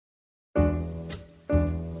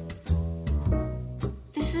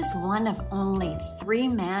one of only 3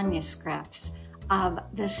 manuscripts of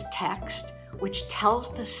this text, which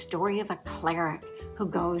tells the story of a cleric who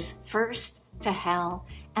goes first to hell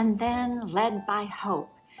and then, led by hope,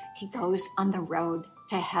 he goes on the road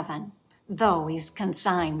to heaven, though he's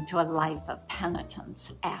consigned to a life of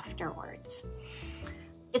penitence afterwards.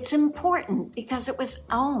 It's important because it was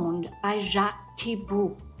owned by Jacques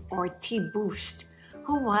Thiboust, or Thiboust,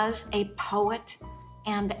 who was a poet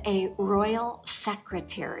and a royal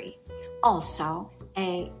secretary, also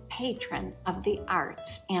a patron of the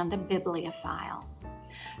arts and a bibliophile.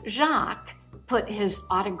 Jacques put his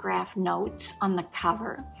autograph notes on the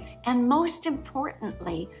cover, and most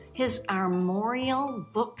importantly, his armorial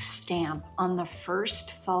book stamp on the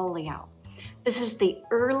first folio. This is the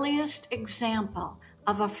earliest example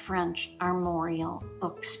of a French armorial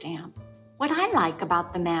book stamp. What I like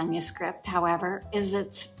about the manuscript, however, is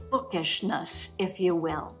its bookishness, if you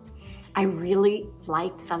will. I really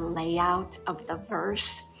like the layout of the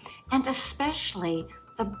verse, and especially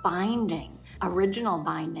the binding, original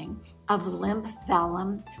binding, of limp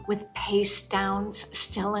vellum with paste downs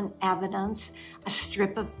still in evidence, a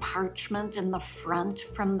strip of parchment in the front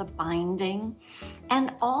from the binding,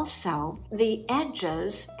 and also the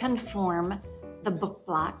edges conform, the book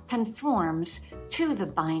block conforms to the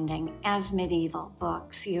binding as medieval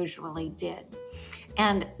books usually did.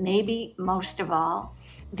 And maybe most of all,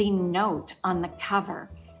 the note on the cover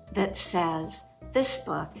that says, this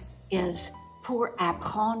book is pour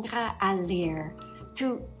apprendre à lire,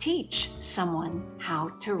 to teach someone how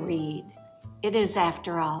to read. It is,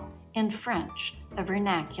 after all, in French, the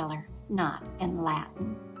vernacular, not in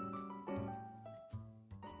Latin.